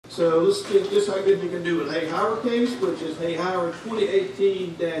So let's see just how good you can do with Hahira case, which is Hahira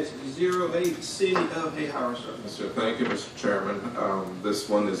 2018-08 City of Hahira. So thank you, Mr. Chairman. This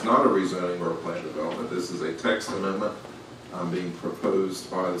one is not a rezoning or a plan development. This is a text amendment being proposed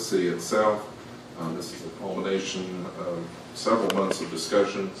by the city itself. This is a culmination of several months of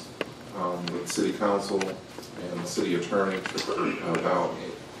discussions with City Council and the City Attorney about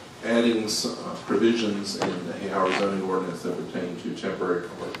adding provisions in the Hahira Zoning Ordinance that pertain to temporary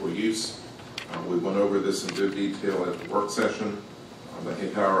commercial use. We went over this in good detail at the work session. The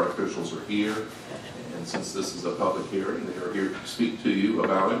Hahira officials are here, and since this is a public hearing, they are here to speak to you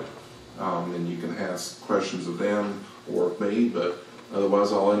about it. And you can ask questions of them or of me, but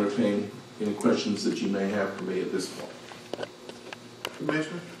otherwise I'll entertain any questions that you may have for me at this point.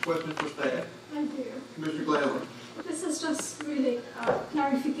 Commissioner, questions for staff? I do. Commissioner Gladwin. This is just really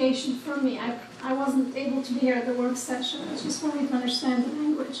clarification for me. I wasn't able to be here at the work session. It's just for me to understand the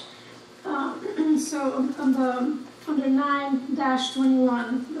language. So under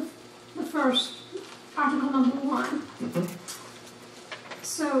 9-21, the first article number 1. Mm-hmm.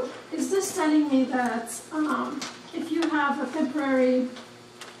 So is this telling me that if you have a temporary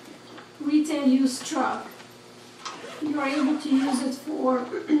retail use truck, you are able to use it for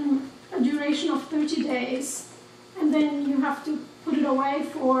a duration of 30 days, and then you have to put it away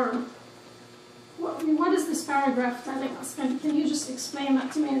for, what is this paragraph telling us? Can you just explain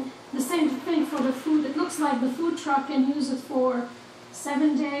that to me? The same thing for the food. It looks like the food truck can use it for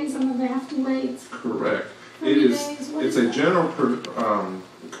 7 days, and then they have to wait. Correct. It's a general,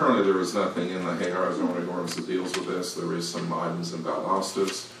 currently there is nothing in the Hahira Zoning Ordinance that deals with this. There is some items in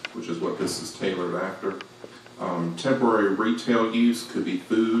Valdosta's, which is what this is tailored after. Temporary retail use could be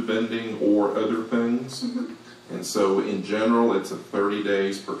food vending or other things. Mm-hmm. And so in general, it's a 30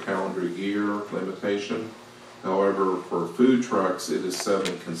 days per calendar year limitation. However, for food trucks, it is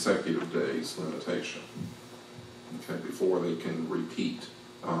 7 consecutive days limitation, okay, before they can repeat.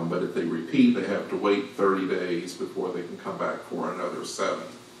 But if they repeat, they have to wait 30 days before they can come back for another 7.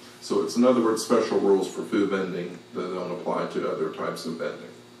 So it's, in other words, special rules for food vending that don't apply to other types of vending.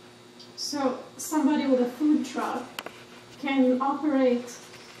 So somebody with a food truck can operate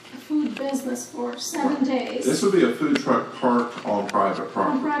a food business for 7 days. This would be a food truck parked on private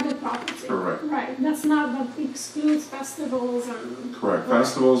property. On private property. Correct. Right. That's not, that excludes festivals and... Correct.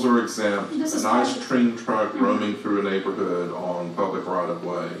 Festivals are exempt. This is An ice cream truck roaming through a neighborhood on public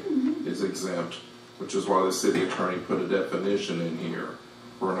right-of-way is exempt, which is why the city attorney put a definition in here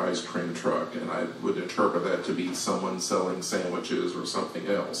for an ice cream truck, and I would interpret that to be someone selling sandwiches or something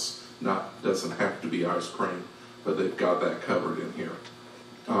else. Doesn't have to be ice cream, but they've got that covered in here.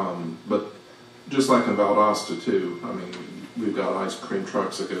 But just like in Valdosta too, I mean, we've got ice cream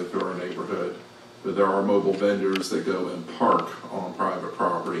trucks that go through our neighborhood, but there are mobile vendors that go and park on private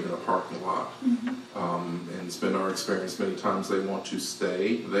property in a parking lot. And it's been our experience many times they want to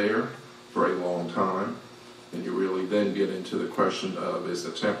stay there for a long time, and you really then get into the question of, is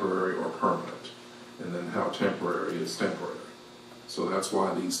it temporary or permanent? And then how temporary is temporary. So that's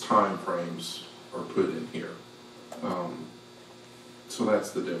why these time frames are put in here. So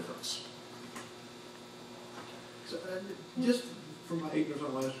that's the difference. So, just for my ignorance,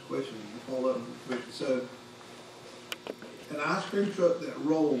 I'll ask a question. Follow up. So, an ice cream truck that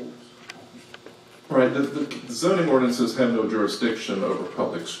rolls. Right. The zoning ordinances have no jurisdiction over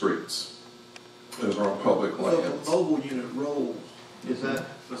public streets. Those are on public lands. So if a mobile unit rolls, does that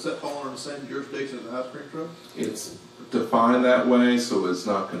fall under the same jurisdiction as an ice cream truck? It's defined that way so it's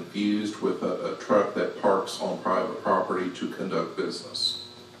not confused with a truck that parks on private property to conduct business.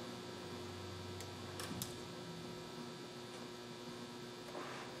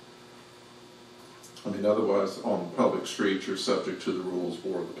 I mean, otherwise, on public streets, you're subject to the rules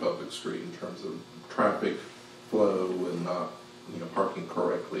for the public street in terms of traffic flow and not, parking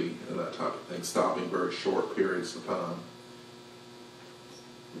correctly and that type of thing, stopping very short periods of time.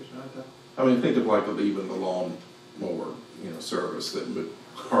 I mean, think of like even the lawn mower, service that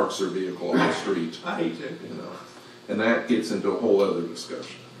parks their vehicle on the street. I hate to. And that gets into a whole other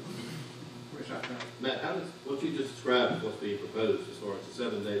discussion. Matt, how does what you just described is what's being proposed as far as the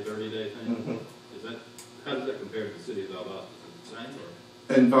 7-day, 30-day thing? How does that compare to the city of Valdosta? Is it the same?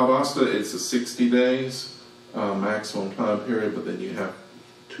 Or? In Valdosta, it's a 60 days maximum time period, but then you have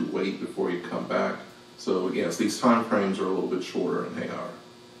to wait before you come back. So yes, these time frames are a little bit shorter in Hahira.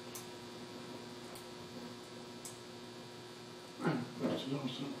 That's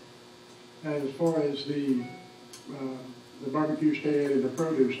awesome. And as far as the barbecue stand and the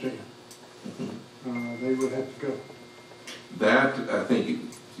produce stand, they would have to go. That, I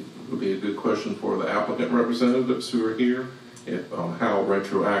think, would be a good question for the applicant representatives who are here. how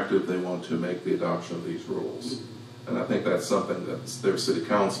retroactive they want to make the adoption of these rules. And I think that's something that their city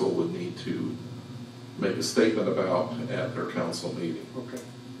council would need to make a statement about at their council meeting. Okay.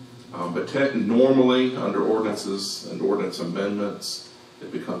 But normally, under ordinances and ordinance amendments,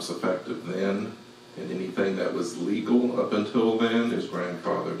 it becomes effective then, and anything that was legal up until then is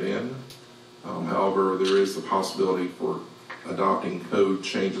grandfathered in. However, there is the possibility for adopting code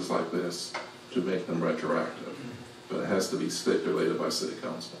changes like this to make them retroactive, but it has to be stipulated by city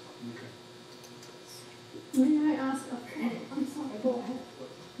council. May I ask I'm sorry, go ahead.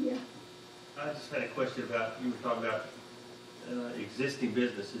 Yeah. I just had a question about, you were talking about existing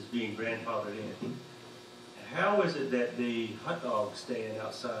businesses being grandfathered in. How is it that the hot dog stand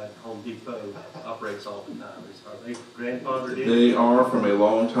outside Home Depot operates all the time? Are they grandfathered in? They are from a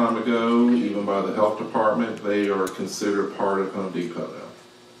long time ago, even by the health department. They are considered part of Home Depot now.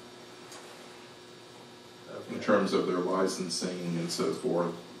 In terms of their licensing and so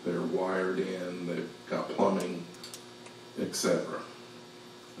forth, they're wired in, they've got plumbing, etc.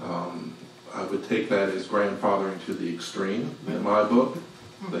 I would take that as grandfathering to the extreme in my book.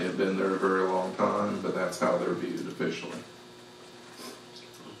 They have been there a very long time, but that's how they're viewed officially.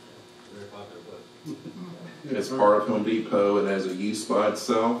 It's part of Home Depot, and as a use by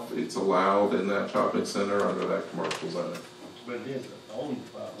itself, it's allowed in that shopping center under that commercial zone. But it is owned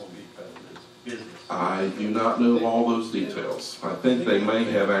by Home Depot, it's business. I do not know all those details. I think they may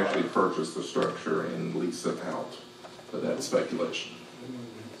have actually purchased the structure and leased it out, but that's speculation.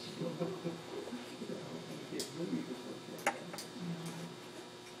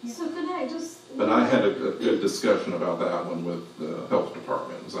 So could I just... But I had a good discussion about that one with the health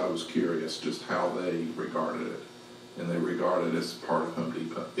department, as I was curious just how they regarded it. And they regard it as part of Home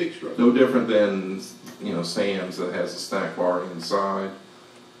Depot. No different than, you know, Sam's that has a snack bar inside.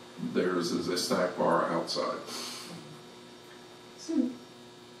 Theirs is a snack bar outside. So,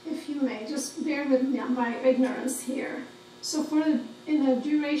 if you may, just bear with me on my ignorance here. So in the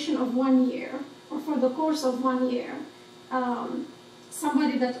duration of 1 year, or for the course of 1 year,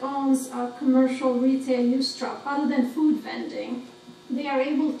 somebody that owns a commercial retail use truck, other than food vending, they are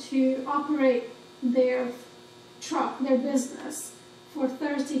able to operate their truck, their business, for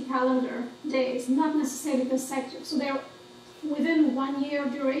 30 calendar days, not necessarily consecutive. So they're within 1 year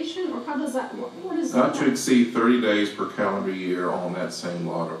duration, or how does that work? What is Not that? to exceed 30 days per calendar year on that same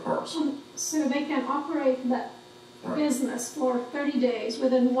lot or parcel. So they can operate that Right. business for 30 days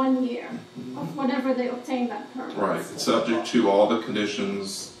within 1 year of whatever they obtain that permit. Right. It's subject to all the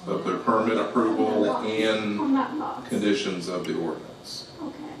conditions of their permit approval and On that lot. conditions of the ordinance.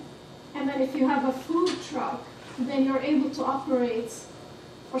 Okay. And then if you have a food truck, then you're able to operate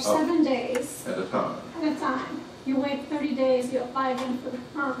for 7 days At a time. at a time. You wait 30 days, you apply again for the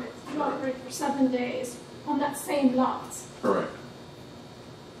permit, you operate for 7 days on that same lot. Correct.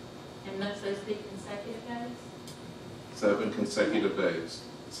 And must those be consecutive days? 7 consecutive days.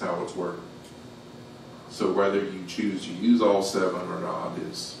 That's how it's worded. So whether you choose to use all 7 or not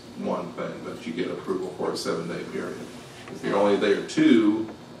is one thing, but you get approval for a 7-day period. If you're only there 2,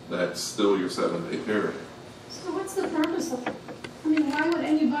 that's still your 7-day period. So what's the purpose of it? I mean, why would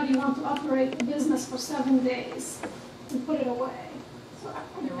anybody want to operate a business for 7 days and put it away? So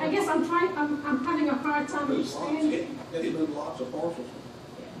I guess I'm having a hard time understanding. They move lots of parcels.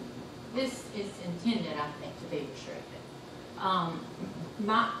 This is intended, I think, to be restricted.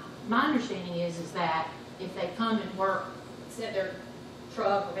 My understanding is that if they come and work, set their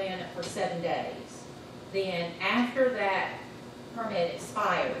truck or van up for 7 days, then after that permit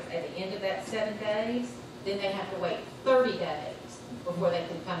expires at the end of that 7 days, then they have to wait 30 days before they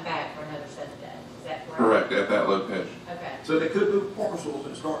can come back for another 7 days. Is that correct? Correct, at that location. Okay. So they could move parcels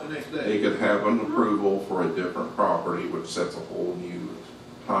and start the next They day. could have an approval for a different property, which sets a whole new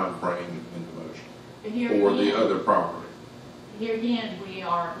time frame into motion. But here For the again- other property. Here again, we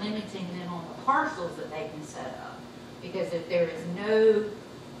are limiting them on the parcels that they can set up. Because if there is no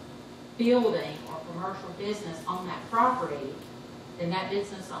building or commercial business on that property, then that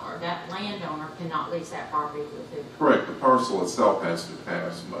business or that landowner cannot lease that property to a food. Correct, the parcel itself has to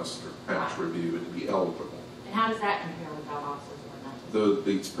pass muster, pass review, and be eligible. And how does that compare with Valdosta's ordinance?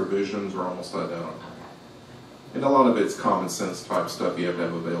 These provisions are almost identical. Okay. And a lot of it's common sense type stuff. You have to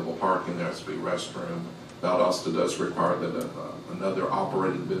have available parking, there has to be restroom. Valdosta does require that another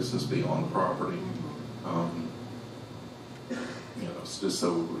operating business be on the property. You know, it's just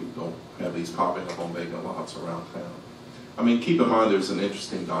so we don't have these popping up on vacant lots around town. I mean, keep in mind there's an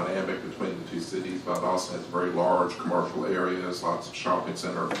interesting dynamic between the 2 cities. Valdosta has very large commercial areas, lots of shopping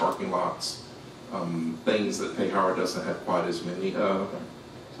center, parking lots, things that Hahira doesn't have quite as many of.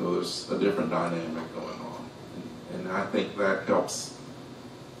 So there's a different dynamic going on. And And I think that helps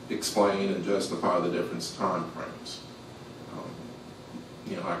explain and justify the different time frames.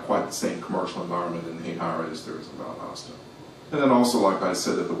 Not quite the same commercial environment in Hahira as there is in Valdosta. And then also, like I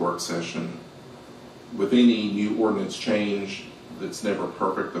said at the work session, with any new ordinance change, it's never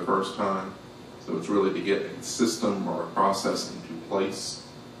perfect the first time. So it's really to get a system or a process into place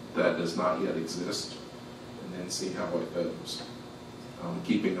that does not yet exist, and then see how it goes.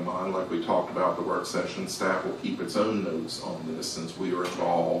 Keeping in mind, like we talked about the work session, staff will keep its own notes on this since we are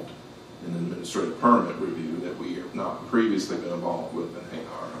involved in an administrative permit review that we have not previously been involved with in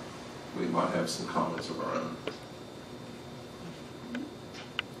Hahira. We might have some comments of our own.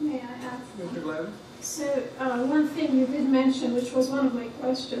 May I ask? Mr. Glavin? So one thing you did mention, which was one of my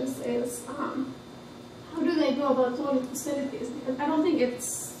questions, is how do they go about toilet facilities? Because I don't think it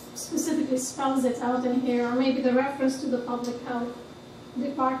specifically spells it out in here, or maybe the reference to the public health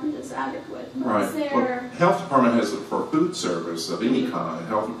department is adequate. But Right. is there... Well, health department has it for food service of any kind.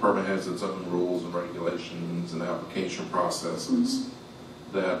 Health department has its own rules and regulations and application processes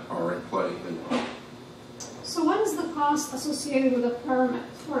that are in play. So what is the cost associated with a permit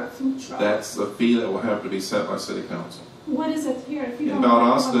for a food truck? That's a fee that will have to be set by city council. What is it here? If you In don't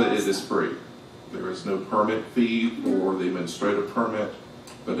know Valdosta, it is free. There is no permit fee for the administrative permit,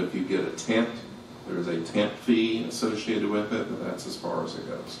 but if you get a tent, there is a tent fee associated with it, and that's as far as it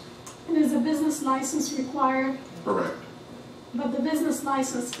goes. And is a business license required? Correct. But the business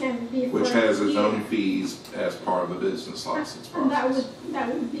license can be for Which a has its year. own fees as part of the business license And process.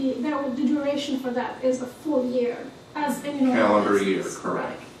 the duration for that is a full year, as in your Calendar business. year,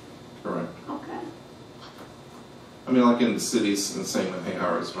 correct. Correct. Okay. I mean, like in the cities, and same in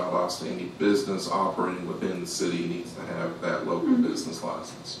Hahira as Valdosta, any business operating within the city needs to have that local business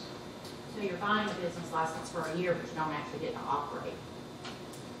license. So you're buying a business license for a year, but you don't actually get to operate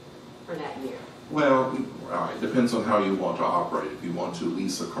for that year. Well, it depends on how you want to operate. If you want to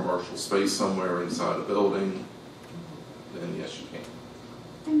lease a commercial space somewhere inside a building, then yes, you can.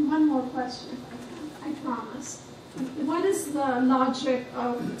 And one more question, if I can, I promise. What is the logic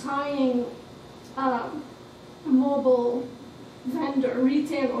of tying a mobile vendor,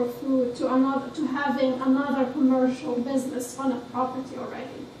 retail or food, to having another commercial business on a property already?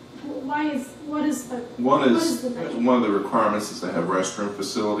 What is the benefit? One of the requirements is to have restroom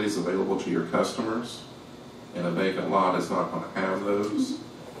facilities available to your customers, and a vacant lot is not going to have those.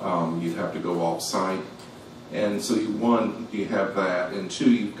 You'd have to go off-site, and so you have that, and two,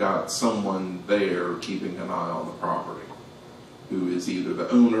 you've got someone there keeping an eye on the property, who is either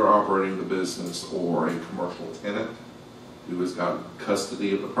the owner operating the business or a commercial tenant who has got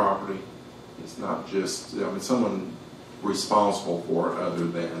custody of the property. It's not just, someone responsible for it other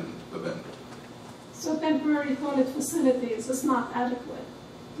than the vendor. So temporary toilet facilities is not adequate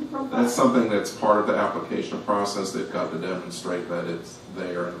to provide? That's something that's part of the application process. They've got to demonstrate that it's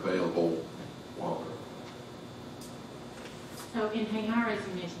there and available longer. So in Hahira, as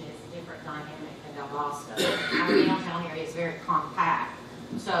you mentioned, it's a different dynamic than Valdosta. Our downtown area is very compact.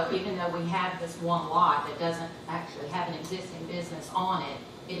 So even though we have this one lot that doesn't actually have an existing business on it,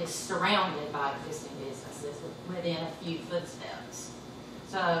 it is surrounded by existing businesses within a few footsteps.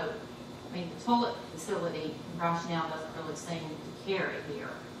 So, I mean, the toilet facility rationale doesn't really seem to carry here.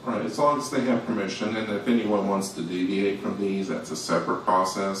 Right, as long as they have permission, and if anyone wants to deviate from these, that's a separate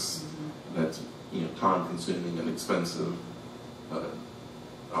process. That's time-consuming and expensive,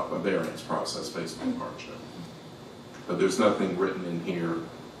 a variance process based on hardship. But there's nothing written in here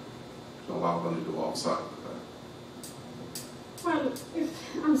to allow them to go off-site with that. Well,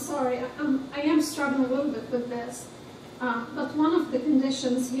 I'm sorry, I am struggling a little bit with this. But one of the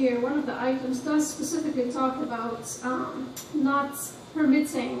conditions here, one of the items does specifically talk about not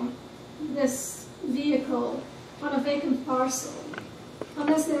permitting this vehicle on a vacant parcel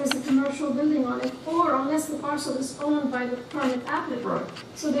unless there is a commercial building on it, or unless the parcel is owned by the permit applicant. Right.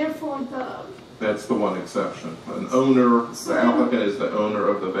 So therefore, That's the one exception. An owner, the applicant is the owner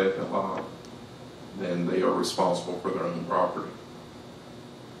of the vacant lot, then they are responsible for their own property.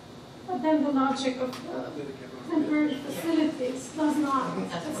 but then the logic of the temporary facilities does not.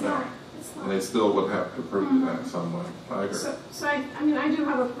 It's not. And they still would have to prove that some way. I agree. So I do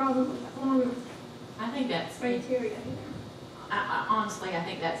have a problem with that one I think that's, criteria here. honestly, I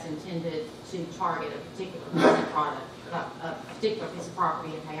think that's intended to target a particular piece of product, a particular piece of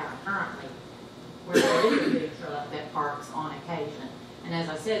property in Hahira currently, where there is a food truck that parks on occasion. And as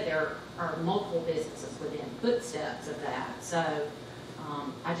I said, there are multiple businesses within footsteps of that. So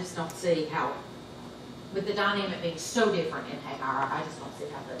I just don't see how, with the dynamic being so different in Hahira, I just don't see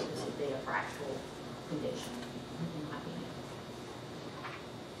how this would be a practical condition, in my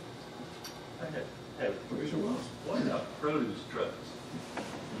opinion. I Hey, what about produce trucks?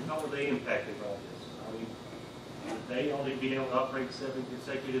 How are they impacted by this? I mean, would they only be able to operate 7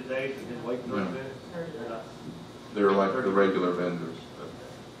 consecutive days and then wait 30 minutes? They're not. They're like the regular vendors.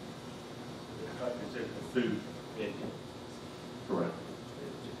 They're not considered a food vendor. Correct.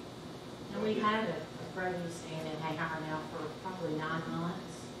 And we've had a produce stand in Hahira now for probably 9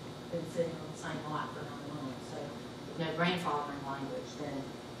 months. Been sitting on the same lot for 9 months. So, no grandfathering language, then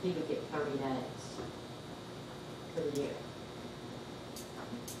he would get 30 days for the year.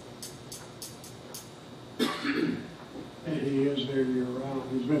 And he is there year round.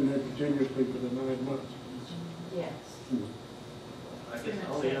 He's been there continuously for the 9 months. Yes. I guess the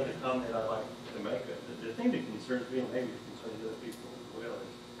only other comment I'd like to make, the thing that concerns me, and maybe it concerns other people as well, is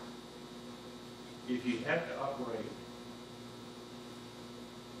if you have to operate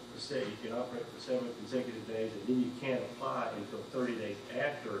you can operate for 7 consecutive days, and then you can't apply until 30 days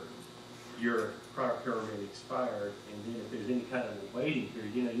after your prior permit expired, and then if there's any kind of a waiting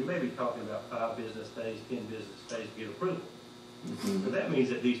period, you know, you may be talking about 5 business days, 10 business days to get approval. But that means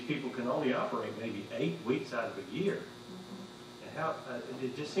that these people can only operate maybe 8 weeks out of a year. And how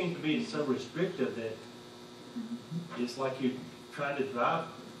it just seems to be so restrictive that it's like you're trying to drive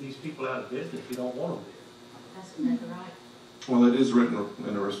these people out of business. You don't want them there. That's exactly right. Well, it is written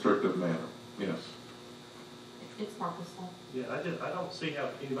in a restrictive manner, yes. It's purposeful. Yeah, I don't see how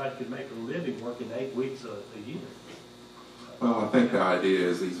anybody could make a living working 8 weeks a year. Well, I think the idea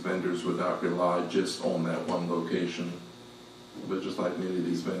is these vendors would not rely just on that one location. But just like many of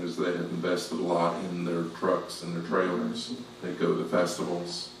these vendors, they have invested a lot in their trucks and their trailers. They go to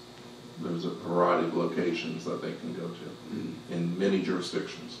festivals. There's a variety of locations that they can go to in many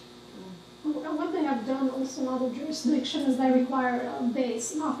jurisdictions. And what they have done also in other jurisdictions is they require a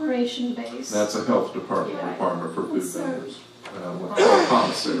base, an operation base. That's a health department Right. requirement for food So- vendors. What's called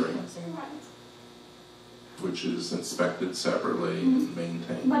commissary, Right. which is inspected separately and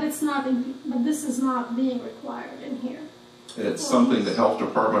maintained. But it's not, but this is not being required in here. It's something the health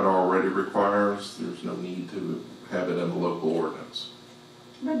department already requires. There's no need to have it in the local ordinance.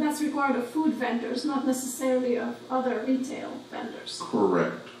 But that's required of food vendors, not necessarily of other retail vendors.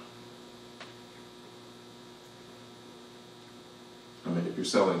 Correct. I mean, if you're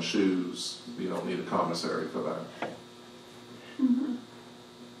selling shoes, you don't need a commissary for that.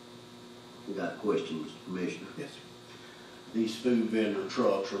 We got a question, Mr. Commissioner. Yes, sir. These food vendor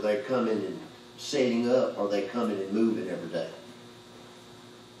trucks, are they coming and setting up, or are they coming and moving every day?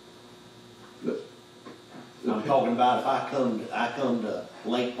 I'm talking about if I come to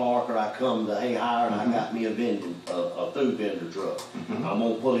Lake Park, or I come to Hahira and I got me a food vendor truck. I'm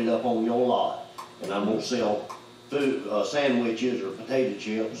gonna put it up on your lot, and I'm gonna sell food, sandwiches or potato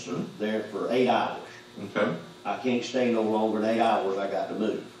chips there for 8 hours. Okay. I can't stay no longer than 8 hours, I got to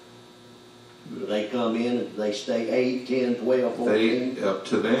move. Do they come in and they stay 8, 10, 12, 14? Up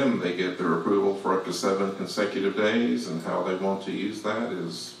to them, they get their approval for up to 7 consecutive days, and how they want to use that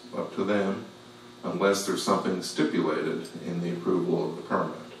is up to them, unless there's something stipulated in the approval of the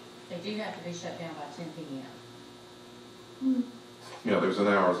permit. They do have to be shut down by 10 p.m. Yeah, there's an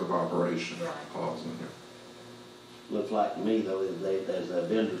hours of operation Right. clause in here. Looks like to me, though, that as a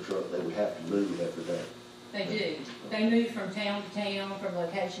vendor truck, they would have to move every day. They do. They move from town to town, from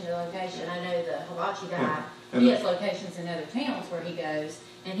location to location. I know the hibachi guy, And he has locations in other towns where he goes,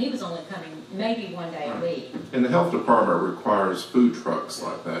 and he was only coming maybe 1 day a week. And the health department requires food trucks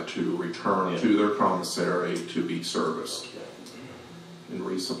like that to return to their commissary to be serviced and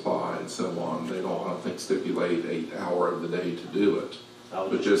resupply and so on. They don't, I think, stipulate 8 hours of the day to do it,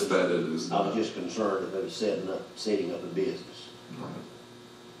 but just that it is I was done. just concerned if they were setting up a business. Right.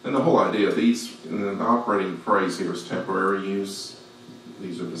 And the whole idea of these, and the operating phrase here is temporary use.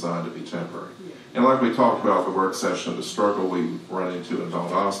 These are designed to be temporary. And like we talked about the work session, the struggle we run into in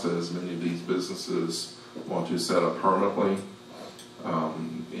Valdosta is many of these businesses want to set up permanently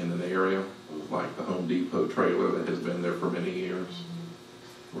in an area, like the Home Depot trailer that has been there for many years.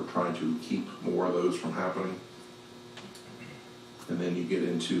 We're trying to keep more of those from happening. And then you get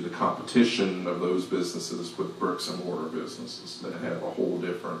into the competition of those businesses with bricks and mortar businesses that have a whole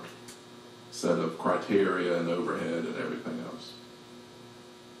different set of criteria and overhead and everything else.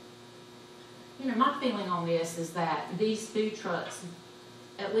 You know, my feeling on this is that these food trucks,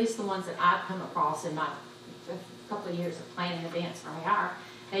 at least the ones that I've come across in my couple of years of planning events for Hahira,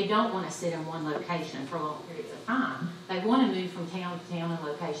 they don't want to sit in one location for long periods of time. They want to move from town to town and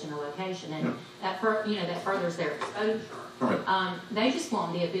location to location, and that furthers their exposure. Right. They just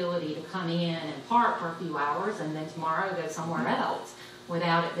want the ability to come in and park for a few hours and then tomorrow go somewhere else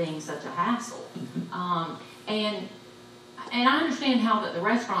without it being such a hassle. And and I understand how that the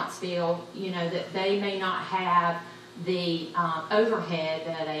restaurants feel, you know, that they may not have the overhead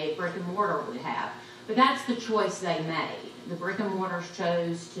that a brick and mortar would have. But that's the choice they made. The brick and mortars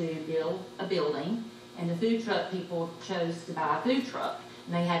chose to build a building, and the food truck people chose to buy a food truck.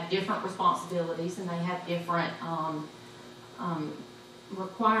 And they have different responsibilities, and they have different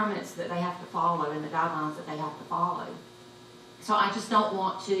requirements that they have to follow and the guidelines that they have to follow. So I just don't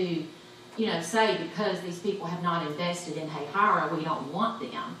want to, you know, say because these people have not invested in Hahira, we don't want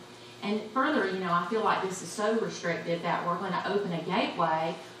them. And further, you know, I feel like this is so restrictive that we're going to open a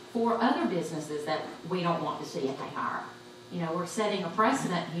gateway for other businesses that we don't want to see in Hahira. You know, we're setting a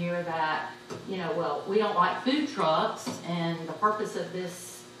precedent here that, you know, well, we don't like food trucks, and the purpose of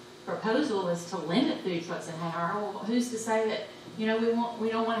this proposal is to limit food trucks in Hahira. Well, who's to say that, you know, we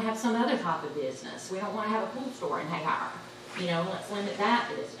don't want to have some other type of business. We don't want to have a pool store in Hahira. You know, let's limit that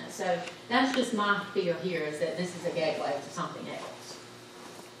business. So that's just my fear here, is that this is a gateway to something else.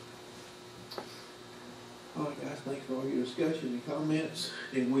 All right, guys, thanks for all your discussion and comments,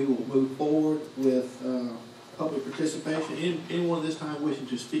 and we will move forward with public participation. Anyone this time wishing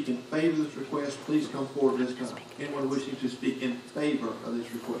to speak in favor of this request, please come forward this time. Anyone wishing to speak in favor of this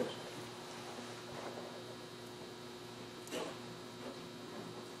request?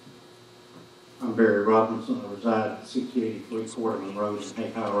 I'm Barry Robinson. I reside at 6083 Quarterman Road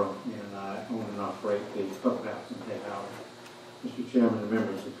in Hahira, and I own and operate the clubhouse in Hahira. Mr. Chairman and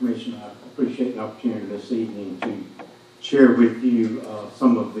members of the Commission, I appreciate the opportunity this evening to share with you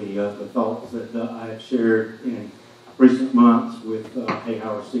some of the thoughts that I have shared in recent months with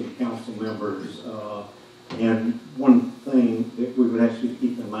Hahira City Council members. And one thing that we would actually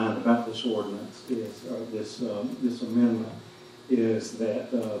keep in mind about this ordinance is, this amendment, is that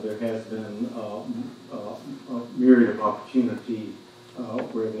there has been a myriad of opportunity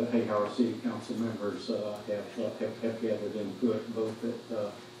where the Hahira City Council members have gathered input, both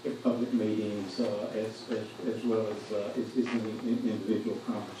at public meetings as well as in individual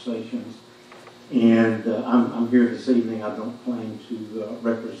conversations. And I'm here this evening. I don't claim to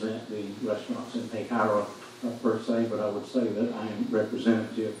represent the restaurants in Hahira per se, but I would say that I am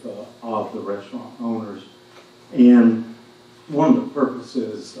representative of the restaurant owners. And one of the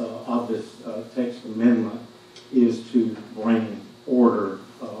purposes of this text amendment is to bring order,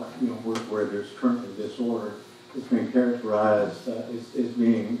 where there's currently disorder. It's been characterized as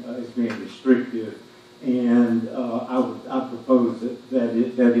being restrictive, and I propose that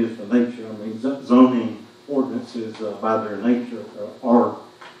is the nature. I mean, zoning ordinances by their nature are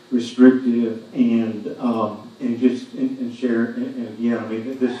restrictive, and share. And again, I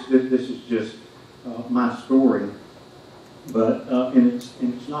mean, this is just my story. But and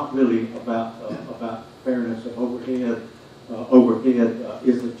it's not really about fairness of overhead. Overhead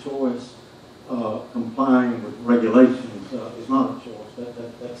is a choice. Complying with regulations is not a choice.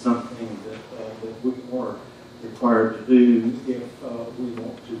 That's something that we are required to do if we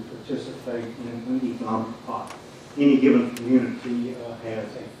want to participate in an economic pot. Any given community has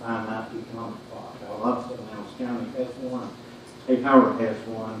a finite economic pot. Valdosta, Lowndes County has one. Hahira has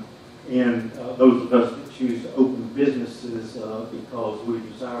one. And those of us that choose to open businesses because we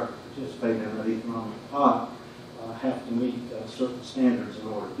desire to participate in an economic pot have to meet certain standards in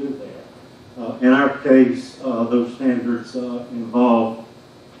order to do that. In our case, those standards involve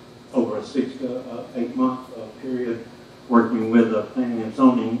over a 6 to 8 month period working with the planning and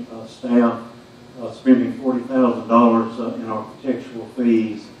zoning staff, spending $40,000 in architectural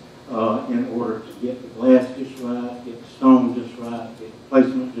fees in order to get the glass just right, get the stone just right, get the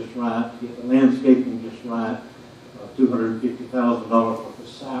placement just right, get the landscaping just right, $250,000 worth of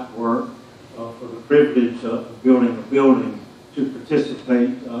site work for the privilege of building a building to participate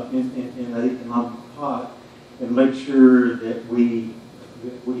in that economic pot, and make sure that we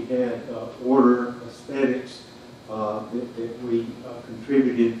had order, aesthetics, that we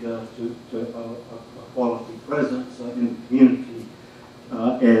contributed to a quality presence in the community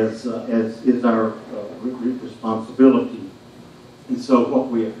as is our responsibility. And so what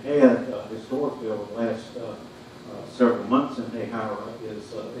we have had historically over the last several months in Hahira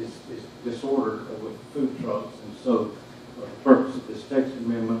is disorder with food trucks. And so the purpose of this text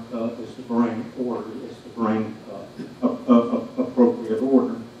amendment is to bring order, is to bring appropriate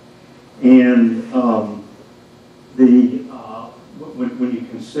order. And when you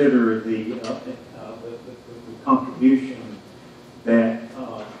consider the contribution that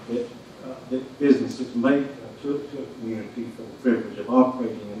businesses make to a community for the privilege of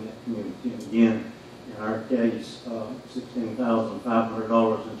operating in that community, and again, in our case,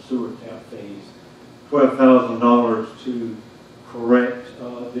 $16,500 in sewer tap fees, $12,000 to correct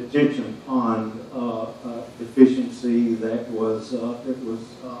detention pond deficiency that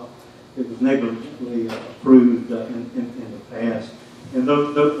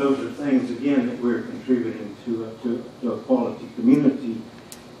those are things, again, that we're contributing to a quality community.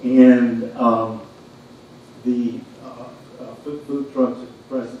 And the food trucks at the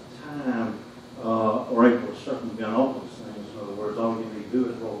present time are able to circumvent all those things. In other words, all you need to do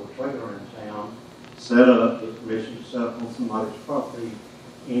is roll a trailer in town, set up, get permission to set up on somebody's property,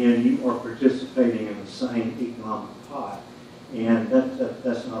 and you are participating in the same economic pot. And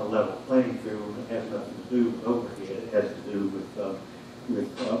that's not a level playing field. It has nothing to do with overhead. It has to do with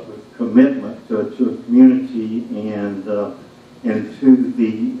commitment to a community and to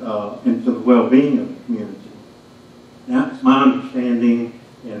the well-being of the community. Now, it's my understanding,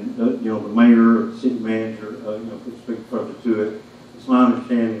 and the mayor, the city manager, could speak further to it. It's my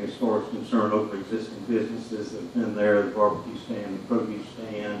understanding, as far as concerned, over existing businesses that have been there, the barbecue stand, the produce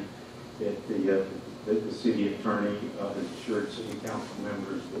stand, that the city attorney has assured city council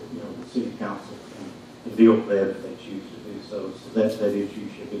members that the city council can deal with that if they choose to do so. So that issue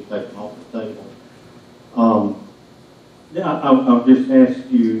should be taken off the table. Yeah, I'll just ask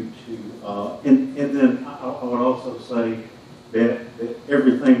you to, and then I would also say that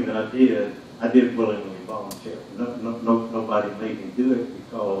everything that I did willingly and voluntarily. Nobody made me do it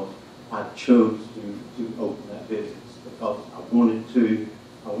because I chose to open that business because I wanted to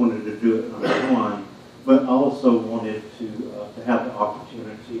do it, number one, but I also wanted to have the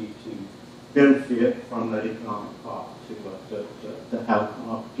opportunity to benefit from that economic pot, to have an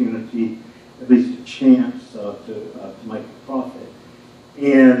opportunity, at least a chance to make a profit.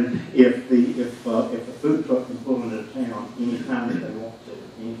 And if a food truck can pull into town anytime that they want to,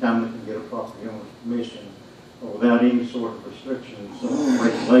 anytime they can get a property owner's permission, or without any sort of restrictions or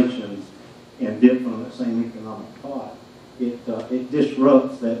regulations, and dip from that same economic pot, it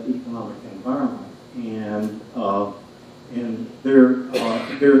disrupts that economic environment. And there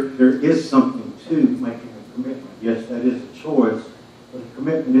is something to making a commitment. Yes, that is a choice, but a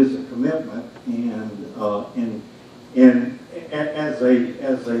commitment is a commitment. And as a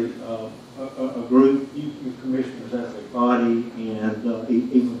group, you commissioners as a body, and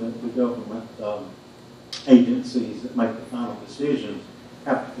even the government agencies that make the final decisions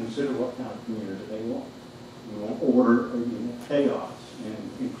have to consider what kind of community they want. You want order or you want chaos,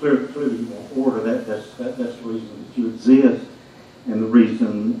 and clearly you want order. That's the reason that you exist, and the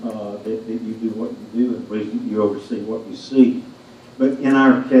reason that you do what you do, and the reason you oversee what you see. But in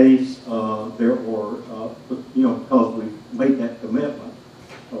our case, there are, because we've made that commitment,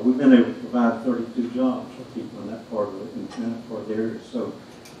 we've been able to provide 32 jobs for people in that part of the area. So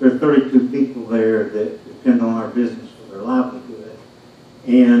there are 32 people there that depend on our business for their livelihood.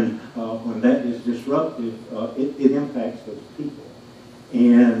 And when that is disruptive, it impacts those people.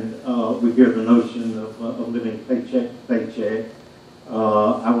 And we hear the notion of living paycheck to paycheck.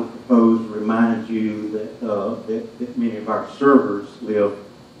 I would propose to remind you that many of our servers live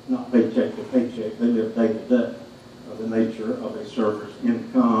not paycheck to paycheck, they live day to day. The nature of a server's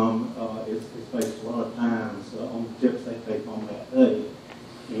income is based a lot of times on the tips they take on that day.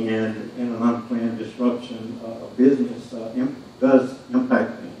 And an unplanned disruption of business does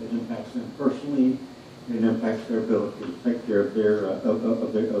impact them. It impacts them personally. It impacts their ability to take care of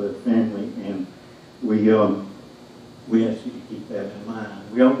their family. And we ask you to keep that in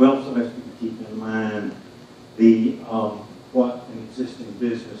mind. We also ask you to keep in mind what an existing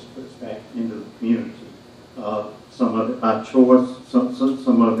business puts back into the community. Some of it by choice,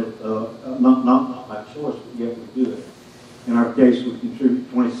 some of it not by choice, but yet we do it. In our case, we contribute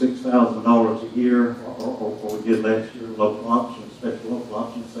 $26,000 a year, or we did last year, special local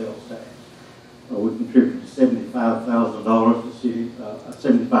option sales tax. We contributed $75,000 to city,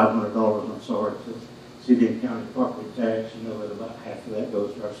 $7,500, I'm sorry, to city and county property tax. You know that about half of that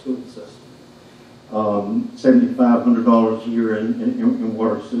goes to our school system. $7,500 a year in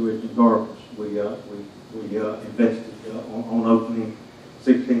water, sewage, and garbage. We invested on opening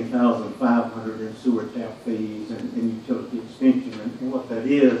 $16,500 in sewer tap fees and utility extension. And what that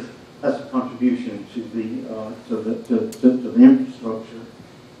is, that's a contribution to the infrastructure.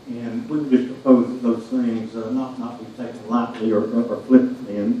 And we would just propose that those things not be taken lightly or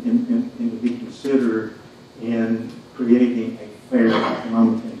flippantly, and to be considered in creating a fair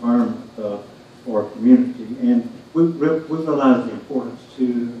economic environment for our community. And we realize the importance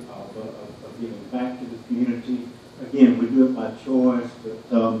too of giving back to the community. Again, we do it by choice,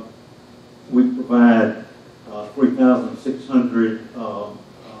 but we provide 3,600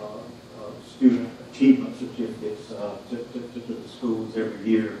 student achievement certificates to the schools every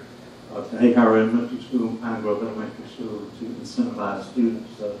year, to Hahira Elementary School and Pine Grove Elementary School, to incentivize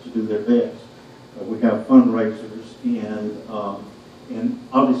students to do their best. We have fundraisers, and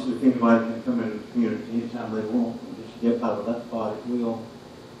obviously if anybody can come into the community anytime they want and just dip out of that pot at will.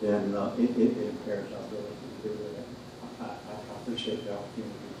 then it impairs our ability to do it. I appreciate the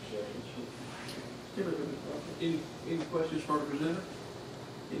opportunity to share this with you. Any questions for the presenter?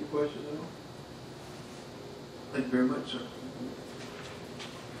 Any questions at all? Thank you very much, sir.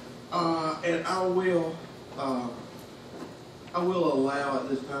 And I will allow at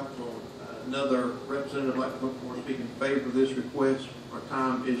this time for another representative like to come forward and speak in favor of this request. Our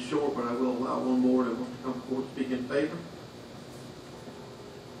time is short, but I will allow one more that wants to come forward and speak in favor.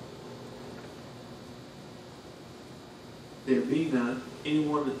 There be none.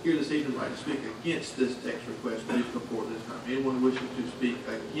 Anyone that here this evening would like to speak against this text request, please come forward this time. Anyone wishing to speak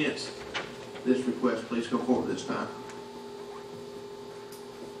against this request, please come forward this time.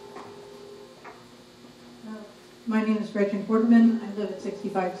 My name is Gretchen Quarterman. I live at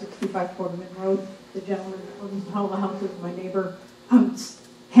 6565 Quarterman Road. The gentleman that owns the Huddle House is my neighbor. I'm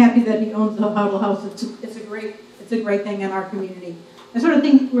happy that he owns the Huddle House. It's a great thing in our community. I sort of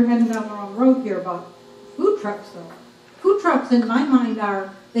think we're heading down the wrong road here about food trucks, though. Food trucks, in my mind,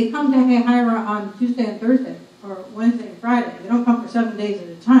 they come to Hahira on Tuesday and Thursday, or Wednesday and Friday. They don't come for 7 days at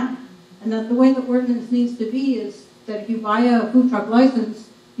a time. And that the way the ordinance needs to be is that if you buy a food truck license,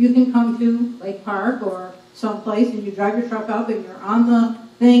 you can come to Lake Park or someplace and you drive your truck up and you're on the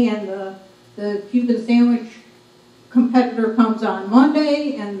thing, and the Cuban sandwich competitor comes on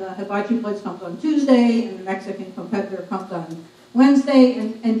Monday, and the hibachi place comes on Tuesday, and the Mexican competitor comes on Wednesday,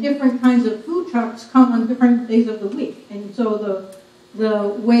 and different kinds of food trucks come on different days of the week. And so the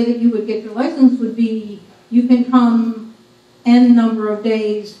way that you would get your license would be you can come N number of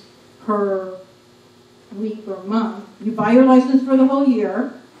days per week or month. You buy your license for the whole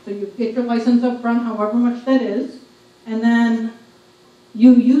year, so you get your license up front, however much that is, and then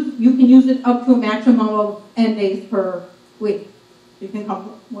you can use it up to a maximum of N days per week. You can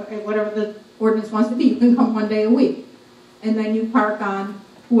come, whatever the ordinance wants to be, you can come 1 day a week. And then you park on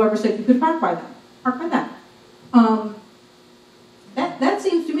whoever said you could park by them. Park by them. That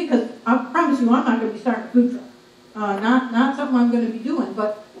seems to me, because I promise you I'm not going to be starting a food truck. Not something I'm going to be doing.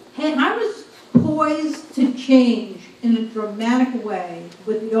 But hey, I was poised to change in a dramatic way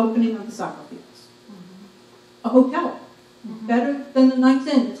with the opening of the soccer fields. A hotel. Better than the Night's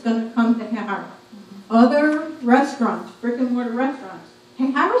Inn. It's going to come to Hahira. Other restaurants, brick and mortar restaurants.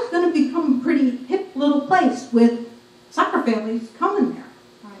 Hahira's going to become a pretty hip little place with soccer families coming there.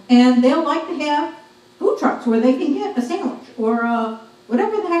 Right. And they'll like to have food trucks where they can get a sandwich or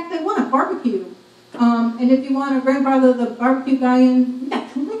whatever the heck they want, barbecue. And if you want to grandfather the barbecue guy in, we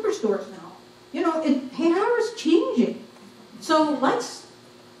got 2 liquor stores now. You know, Hahira's changing. So let's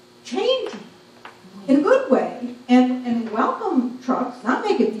change in a good way and welcome trucks, not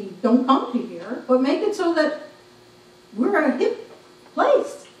make it be don't come to here, but make it so that we're a hip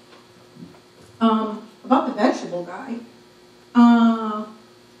place. About the vegetable guy, I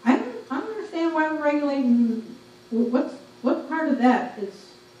don't understand why we're regulating. What part of that is?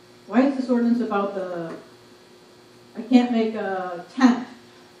 Why is this ordinance about I can't make a tent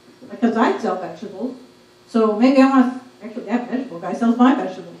because I sell vegetables, so maybe I want to. Actually, that vegetable guy sells my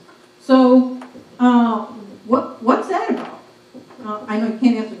vegetables. So what's that about? I know you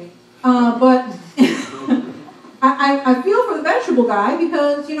can't answer me, but. I feel for the vegetable guy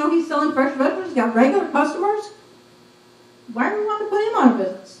because, you know, he's selling fresh vegetables, he's got regular customers. Why do we want to put him out of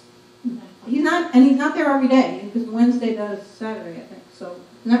business? He's not there every day, because Wednesday does Saturday, I think, so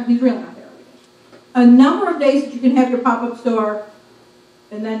he's really not there every day. A number of days that you can have your pop-up store,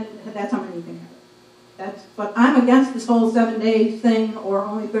 and then that's how many you can have. But I'm against this whole 7 days thing, or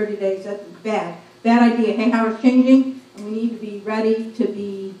only 30 days, that's bad. Bad idea. Hahira's changing, and we need to be ready to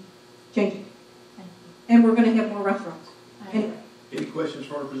be changing. And we're going to have more restaurants. Anyway. Any questions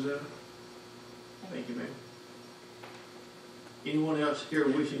for our presenter? Thank you, ma'am. Anyone else here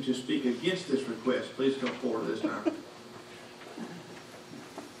wishing to speak against this request, please come forward this time.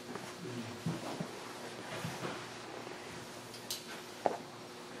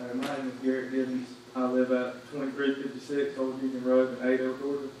 My name is Garrett Gibbons. I live at 2356 Old Union Road in Ado,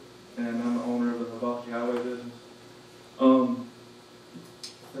 Georgia, and I'm the owner of the Valdosta Highway business.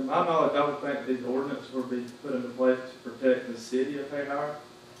 To my knowledge, I would think these ordinances will be put into place to protect the city of Hahira,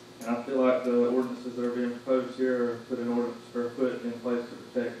 and I feel like the ordinances that are being proposed here are put in place to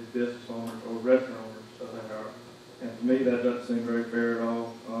protect the business owners or restaurant owners of Hahira. And to me, that doesn't seem very fair at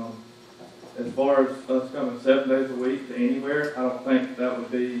all. As far as us coming 7 days a week to anywhere, I don't think that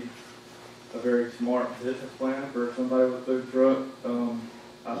would be a very smart business plan for somebody with a food truck.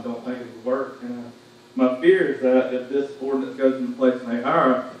 I don't think it would work. And my fear is that if this ordinance goes into place in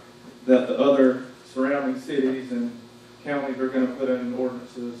Hahira, that the other surrounding cities and counties are going to put in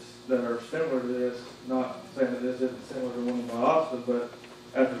ordinances that are similar to this, not saying that this isn't similar to one in Valdosta, but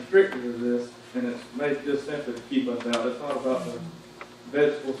as restricted as this, and it's made just simply to keep us out. It's not about the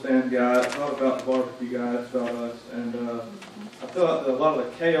vegetable stand guy, it's not about the barbecue guy, it's about us. And I feel like a lot of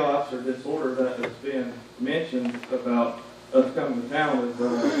the chaos or disorder that is being mentioned about us coming to town is,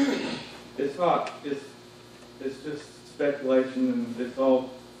 it's just speculation, and it's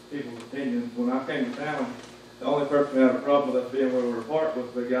all people's opinions. When I came to town, the only person who had a problem with us being where we were parked was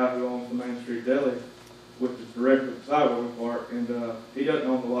the guy who owns the Main Street Deli, which is directly beside where we park, and he doesn't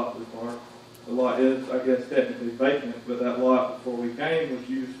own the lot we park. The lot is, I guess, technically vacant, but that lot before we came was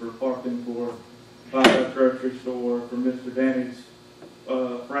used for parking for Valdosta grocery store, for Mr. Danny's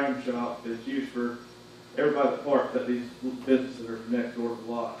frame shop. It's used for everybody that parks at these businesses that are next door to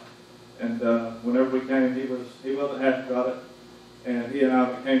the lot. And whenever we came, he wasn't happy about it, and he and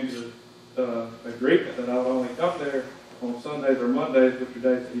I came to agreement that I would only come there on Sundays or Mondays, which are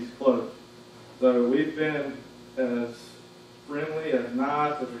days that he's closed. So we've been as friendly, as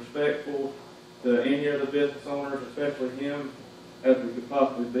nice, as respectful to any of the business owners, especially him, as we could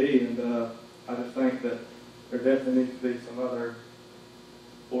possibly be. And I just think that there definitely needs to be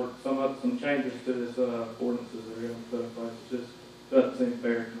some changes to this ordinances that are going to be put in place. It just doesn't seem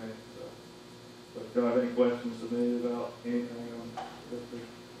fair to me. So if you have any questions to me about anything on this?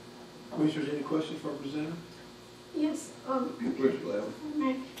 Commissioners, any questions for our presenter? Yes, Commissioner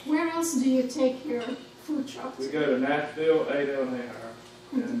Levin. where else do you take your food trucks? We go to Nashville, Adel, and Hahira.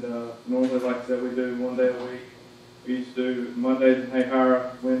 And normally, like I said, we do 1 day a week. We used to do Mondays in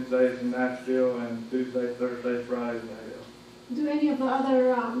Hahira, Wednesdays in Nashville, and Tuesdays, Thursdays, Fridays in Adel. Do any of the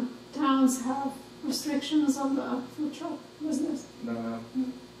other towns have restrictions on the food truck business? No,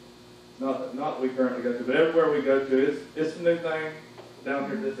 not that we currently go to, but everywhere we go to, it's a new thing down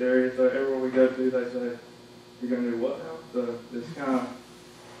here in this area. So everywhere we go to, they say, "You're going to do what now?" So it's kind of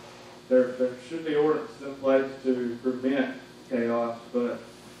there should be ordinances in place to prevent chaos, but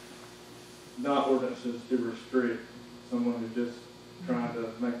not ordinances to restrict someone who's just trying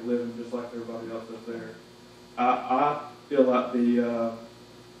to make a living just like everybody else up there. I feel like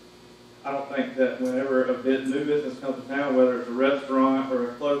I don't think that whenever a new business comes to town, whether it's a restaurant or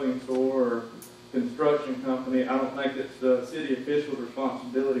a clothing store or construction company, I don't think it's the city official's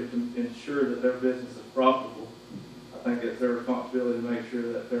responsibility to ensure that their business is profitable. I think it's their responsibility to make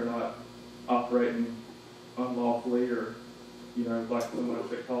sure that they're not operating unlawfully or, like someone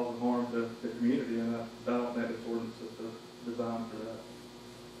that causes harm to the community, and I don't think this ordinance is designed for that.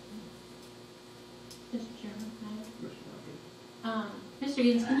 Mr. Chairman, Mr.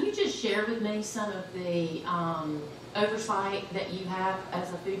 Giddens, can you just share with me some of the oversight that you have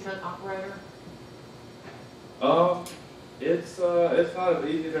as a food truck operator? It's not as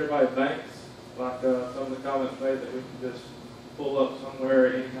easy as everybody thinks. Like some of the comments made that we can just pull up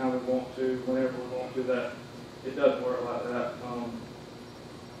somewhere anytime we want to, whenever we want to. That it doesn't work like that.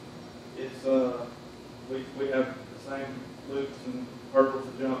 We have the same loops and hurdles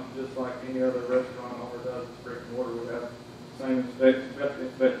to jump just like any other restaurant owner does. It's brick and mortar. We have the same inspections. We have to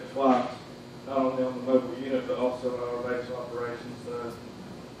inspect it twice, not only on the mobile unit but also our base operations.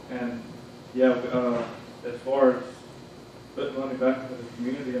 And yeah, as far as putting money back into the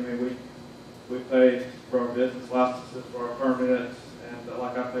community, I mean, we pay for our business licenses, for our permits, and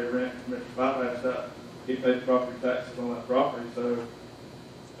like I pay rent for Mr. Bypass, that he pays property taxes on that property, so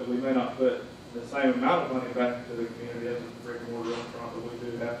we may not put the same amount of money back into the community as a brick and mortar restaurant, but we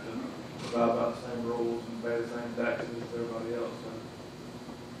do have to abide by the same rules and pay the same taxes as everybody else. So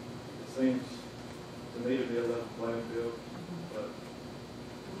it seems to me to be a level playing field. But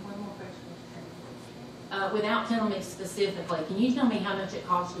one more question, Mr. Chairman. Without telling me specifically, can you tell me how much it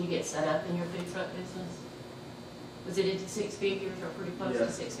costs you to get set up in your food truck business? Was it into 6 figures or pretty close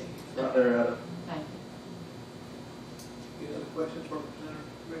to 6 figures? Right there at it. Thank you. Any other questions for Representative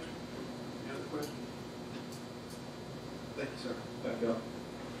Gretchen? Any other questions? Thank you, sir. Thank you.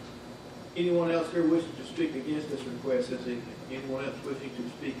 Anyone else here wishing to speak against this request this evening? Anyone else wishing to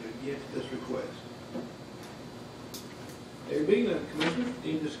speak against this request? There being none, Commissioner,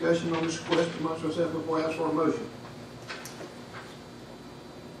 any discussion on this request amongst ourselves before I ask for a motion?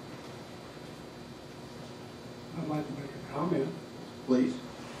 I'd like to make a comment. Please.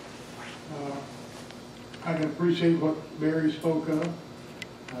 I can appreciate what Mary spoke of.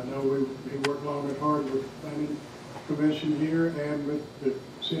 I know we work long and hard with the planning commission here and with the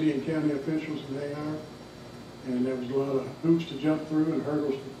city and county officials in Hahira, and there was a lot of hoops to jump through and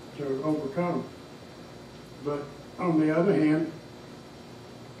hurdles to overcome. But on the other hand,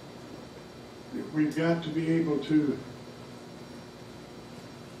 we've got to be able to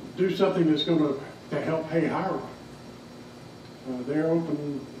do something that's going to help Hahira. They're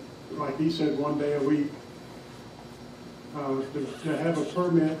open, like he said, 1 day a week. to have a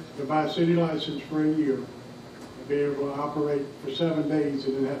permit to buy a city license for a year, to be able to operate for 7 days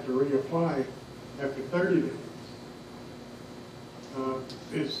and then have to reapply after 30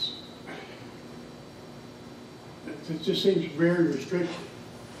 days. It just seems very restrictive.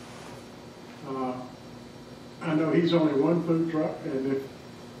 I know he's only one food truck, and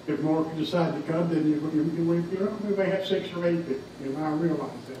if more decide to come, then we may have 6 or 8 people. I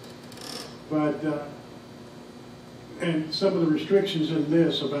realize that. But and some of the restrictions in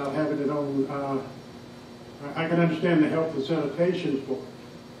this about having it on, I can understand the health and sanitation for it.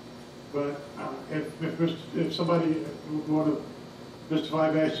 But if somebody wanted, Mr.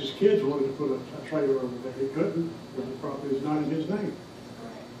 Five asked his kids wanted to put a trailer over there, he couldn't, because the property is not in his name.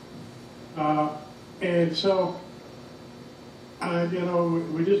 And so,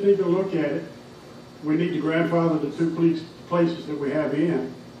 we just need to look at it. We need to grandfather the 2 places that we have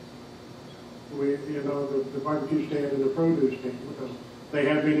in. The barbecue stand and the produce stand, because they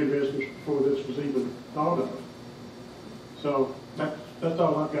have been in business before this was even thought of. So that's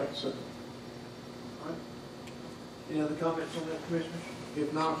all I've got to say. All right. Any other comments on that, Commissioners?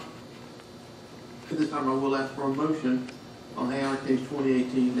 If not, at this time I will ask for a motion on AR case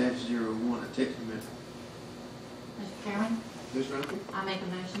 2018-01, a text amendment. Mr. Chairman, Ms. Renfrey? I make a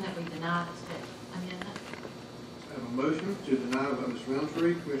motion that we deny this text amendment. I have a motion to deny by Ms.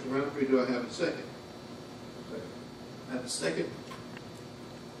 Roundtree. Commissioner Roundtree, do I have a second? I have a second.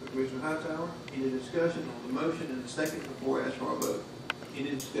 Commissioner Hightower, any discussion on the motion and the second before I ask for a vote?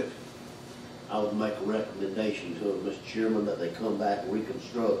 Any discussion? I would make a recommendation to them, Mr. Chairman, that they come back and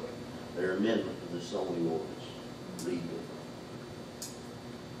reconstruct their amendment to the zoning ordinance. Legal.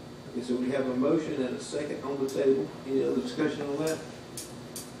 Okay, so we have a motion and a second on the table. Any other discussion on that?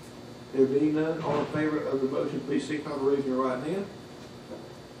 There being none, all in favor of the motion, please signify by raising your right hand.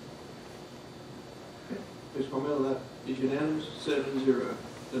 Okay. Ms. Carmel, that is unanimous, 7-0.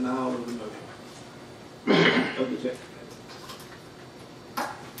 Denial of the motion of the text.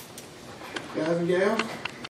 Guys and gals,